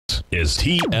is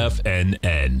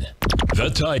TFNN, the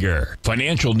Tiger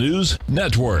Financial News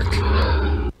Network.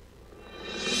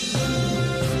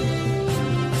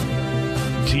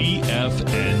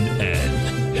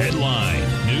 TFNN Headline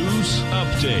News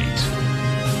Update.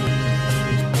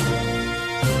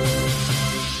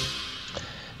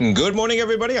 Good morning,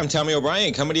 everybody. I'm Tommy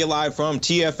O'Brien, coming to you live from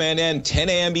TFNN, 10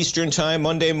 a.m. Eastern Time,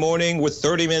 Monday morning. We're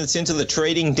 30 minutes into the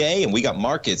trading day, and we got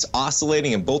markets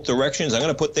oscillating in both directions. I'm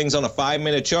going to put things on a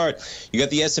 5-minute chart. You got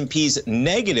the S&P's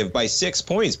negative by 6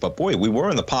 points, but boy, we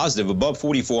were in the positive above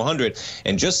 4,400.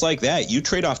 And just like that, you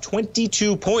trade off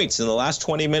 22 points in the last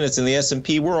 20 minutes in the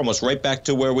S&P. We're almost right back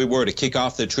to where we were to kick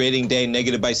off the trading day,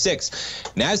 negative by 6.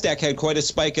 NASDAQ had quite a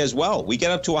spike as well. We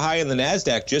get up to a high in the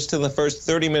NASDAQ just in the first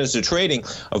 30 minutes of trading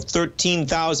of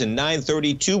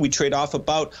 13,932. We trade off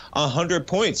about 100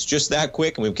 points just that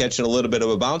quick, and we're catching a little bit of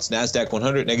a bounce. NASDAQ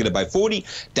 100 negative by 40.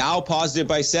 Dow positive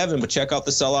by 7, but check out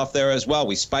the sell-off there as well.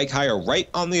 We spike higher right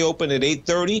on the open at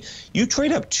 830. You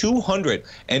trade up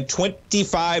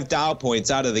 225 Dow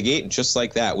points out of the gate, and just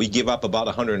like that, we give up about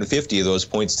 150 of those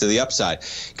points to the upside.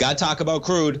 Got to talk about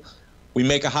crude. We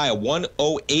make a high of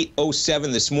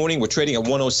 108.07 this morning. We're trading at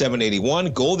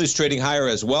 107.81. Gold is trading higher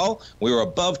as well. We were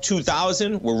above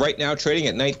 2,000. We're right now trading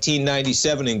at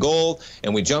 19.97 in gold,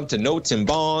 and we jumped to notes and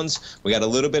bonds. We got a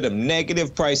little bit of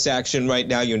negative price action right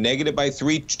now. You're negative by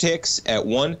 3 ticks at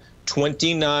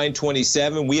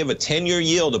 129.27. We have a 10-year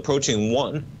yield approaching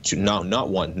not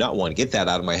one. Get that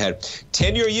out of my head.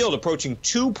 10-year yield approaching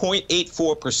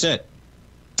 2.84%.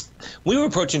 We were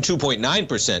approaching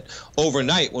 2.9%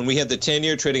 overnight when we had the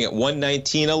 10-year trading at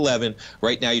 119.11.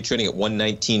 Right now, you're trading at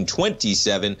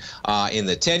 119.27 in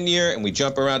the 10-year, and we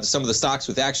jump around to some of the stocks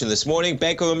with action this morning.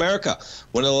 Bank of America,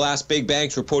 one of the last big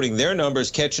banks reporting their numbers,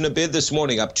 catching a bid this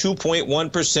morning, up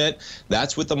 2.1%.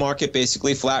 That's with the market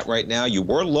basically flat right now. You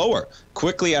were lower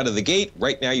quickly out of the gate.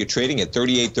 Right now, you're trading at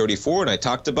 38.34, and I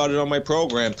talked about it on my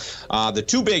program. The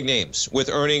two big names with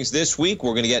earnings this week,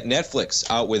 we're going to get Netflix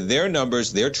out with their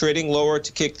numbers. They're trading lower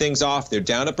to kick things off. They're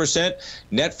down 1%.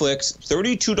 Netflix,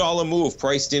 $32 move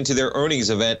priced into their earnings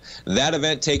event. That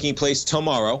event taking place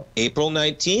tomorrow, April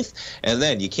 19th. And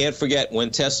then you can't forget when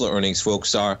Tesla earnings,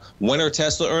 folks, are. When are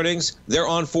Tesla earnings? They're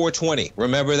on 4/20.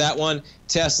 Remember that one?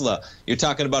 Tesla, you're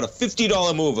talking about a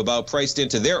 $50 move about priced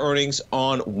into their earnings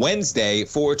on Wednesday,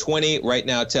 4/20. Right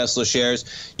now, Tesla shares,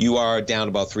 you are down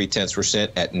about 0.3%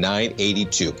 at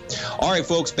 982. All right,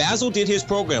 folks, Basil did his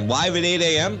program live at 8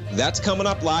 a.m. That's coming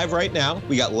up live right now.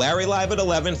 We got Larry live at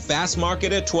 11, Fast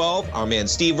Market at 12, our man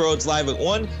Steve Rhodes live at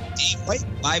 1, Dave White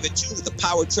live at 2 with the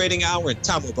Power Trading Hour, and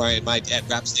Tom O'Brien, my dad,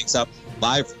 wraps things up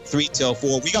live from 3 till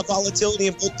 4. We got volatility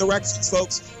in both directions,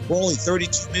 folks. We're only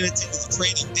 32 minutes into the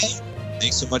trading day.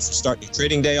 Thanks so much for starting your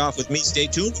trading day off with me. Stay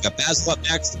tuned. We got Basil up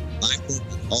next. Live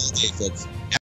all day, folks.